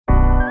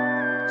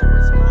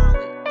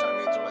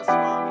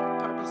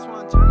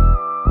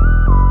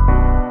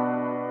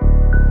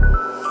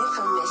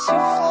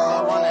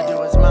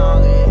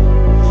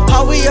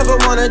we ever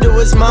wanna do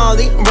is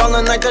Molly,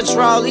 rolling like a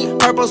trolley.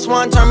 Purple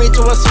Swan turned me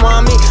to a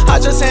swami. I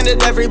just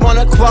handed everyone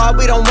a quad,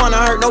 we don't wanna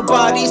hurt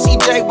nobody.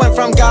 CJ went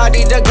from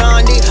Gotti to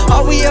Gandhi.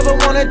 All we ever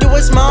wanna do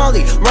is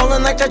Molly,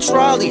 rolling like a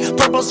trolley.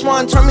 Purple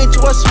Swan turned me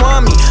to a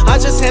swami. I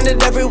just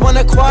handed everyone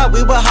a quad,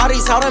 we were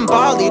hotties out in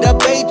Bali. The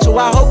bay too,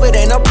 I hope it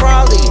ain't a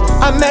probably.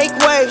 I make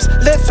waves,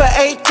 live for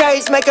 8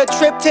 days, make a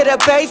trip to the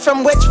bay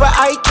from which where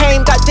I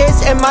came. Got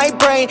this in my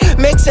brain,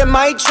 mixing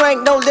my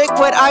drink, no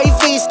liquid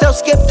IV, still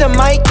skip the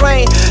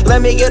migraine.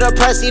 Let me get a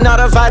Prezi, not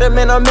a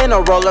vitamin or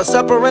mineral. A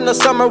supper in the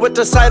summer with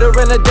the cider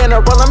and a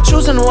dinner. Well, I'm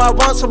choosing who I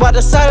want, so I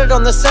decided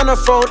on the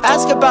centerfold.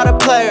 Ask about a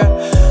player,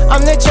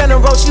 I'm the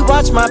general, she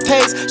watch my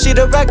pace. She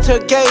direct her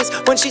gaze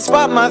when she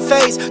spot my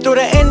face through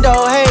the Indo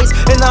haze.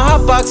 In the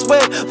hotbox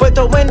whip with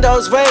the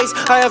windows raised,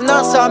 I have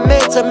not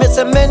submit to Miss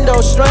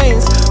Amendo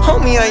strains.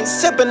 Homie, I ain't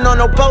sipping on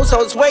no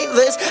bozos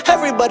waitlist.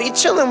 Everybody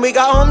chillin', we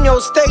got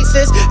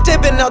homeostasis.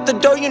 Dipping out the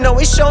door, you know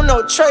we show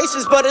no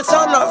traces, but it's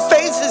on our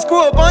faces.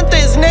 Grew up on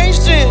this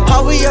nation.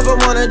 All we ever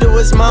wanna do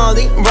is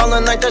Molly,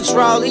 rolling like the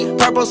trolley.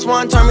 Purple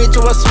Swan turned me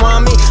to a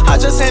swami. I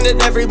just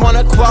handed everyone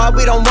a quad,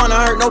 we don't wanna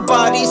hurt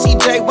nobody.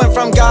 CJ went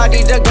from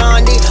Gotti to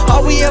Gandhi.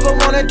 All we ever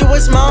wanna do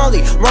is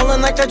Molly,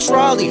 rolling like a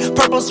trolley.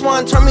 Purple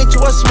Swan turned me to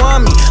a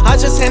swami. I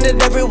just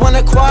handed everyone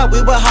a quad,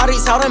 we were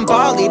hotties out in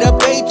Bali. The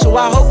bay too,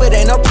 I hope it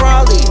ain't a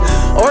probably.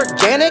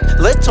 Organic,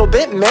 little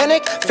bit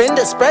manic,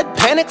 finna spread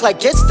panic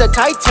like it's the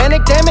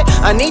Titanic. Damn it,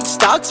 I need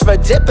stocks for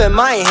dipping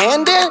my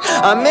hand in.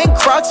 I'm in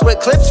Crocs with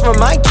clips from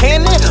my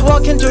cannon.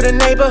 Walking through the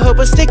neighborhood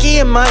with sticky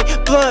in my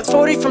blunt.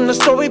 40 from the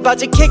story, about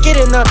to kick it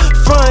in the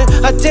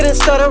front. I didn't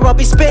stutter, I'll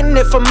be spitting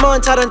it for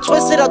months. I done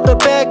twisted up the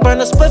bag,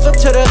 burn a spliff up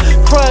to the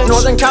crunch.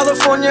 Northern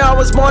California, I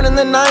was born in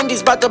the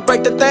 90s. About to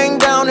break the thing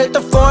down, hit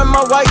the floor in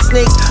my white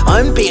sneaks.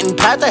 Unbeaten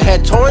path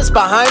ahead, Taurus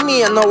behind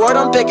me. And the word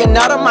I'm picking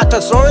out of my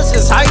thesaurus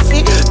is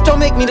hyphy. Don't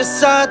make me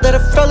decide, let a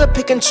fella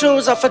pick and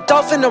choose. Off a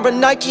dolphin or a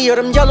Nike or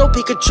them yellow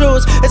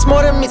Pikachus. It's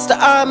more than meets the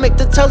eye, make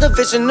the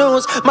television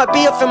news. Might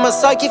be up in my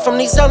psyche from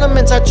these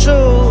elements I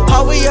choose.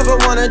 All we ever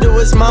wanna do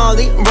is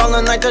Molly,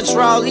 rolling like a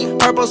trolley.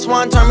 Purple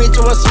Swan turned me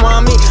to a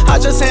swami. I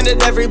just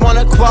handed everyone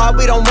a quad,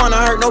 we don't wanna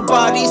hurt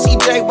nobody.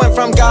 CJ went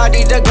from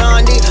Gotti to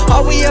Gandhi.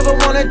 All we ever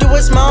wanna do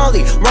is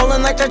Molly,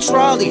 rolling like a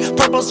trolley.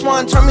 Purple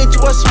Swan turned me to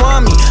a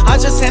swami. I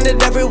just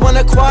handed everyone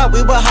a quad,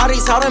 we were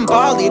hotties out in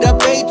Bali. The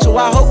bay too,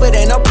 I hope it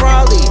ain't a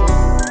probably.